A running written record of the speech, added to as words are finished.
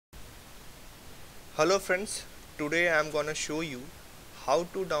Hello friends, today I am gonna show you how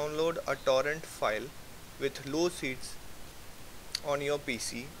to download a torrent file with low speeds on your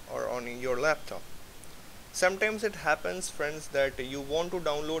PC or on your laptop. Sometimes it happens friends that you want to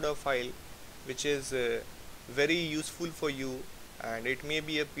download a file which is very useful for you, and it may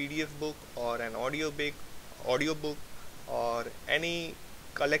be a PDF book or an audiobook or any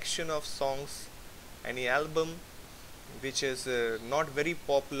collection of songs, any album which is not very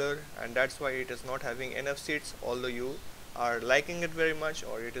popular, and that's why it is not having enough seats although you are liking it very much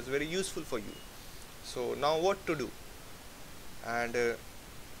or it is very useful for you. So now what to do? And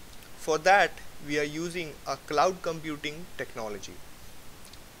for that we are using a cloud computing technology.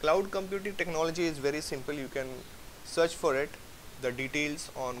 Cloud computing technology is very simple. You can search for it, the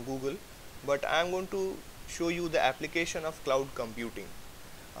details on Google, but I am going to show you the application of cloud computing.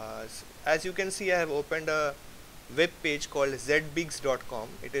 As you can see, I have opened a web page called zbigs.com.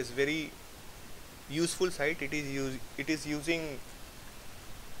 It is very useful site. It is using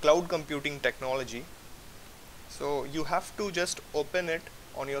cloud computing technology. So you have to just open it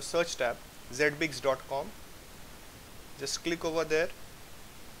on your search tab, zbigs.com. Just click over there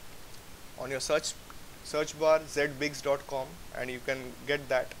on your search bar, zbigs.com, and you can get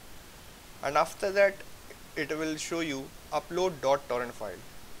that. And after that it will show you upload.torrent file.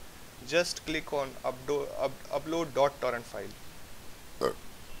 Just click on upload.torrent file.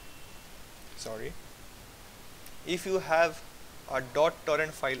 Sorry. If you have a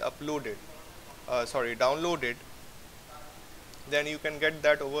 .torrent file downloaded, then you can get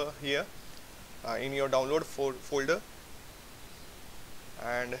that over here in your download folder.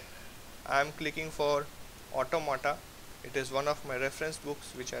 And I am clicking for Automata. It is one of my reference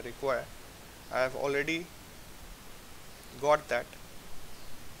books which I require. I have already got that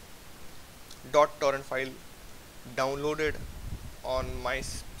 .torrent file downloaded on my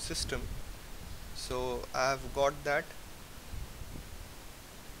system. So I have got that.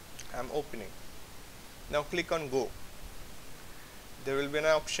 I am opening. Now click on go. There will be an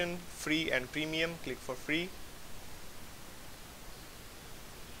option free and premium. Click for free,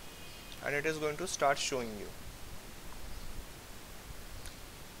 and it is going to start showing you.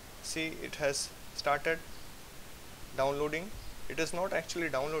 See, it has started downloading. It is not actually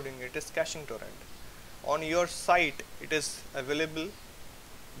downloading, it is caching torrent. On your site it is available.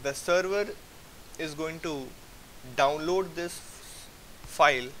 The server is going to download this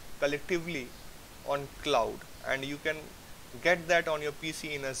file collectively on cloud, and you can get that on your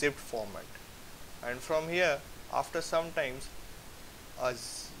PC in a zipped format. And from here, after some times, a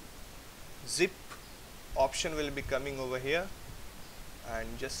zip option will be coming over here,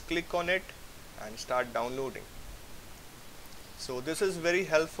 and just click on it and start downloading. So this is very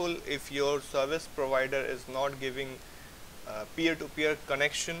helpful if your service provider is not giving peer-to-peer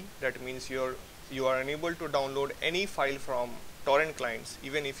connection. That means you are unable to download any file from torrent clients,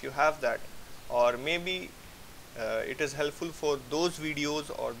 even if you have that. Or maybe it is helpful for those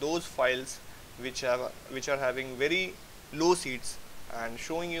videos or those files which are having very low seeds and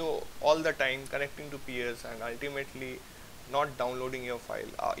showing you all the time connecting to peers, and ultimately not downloading your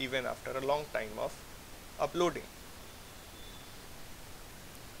file even after a long time of uploading.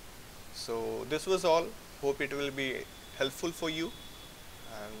 So this was all. Hope it will be helpful for you,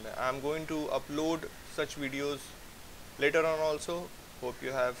 and I am going to upload such videos later on also. Hope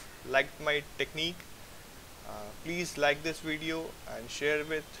you have liked my technique. Please like this video and share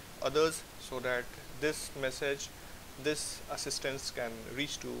with others so that this message, this assistance can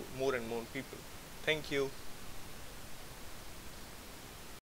reach to more and more people. Thank you.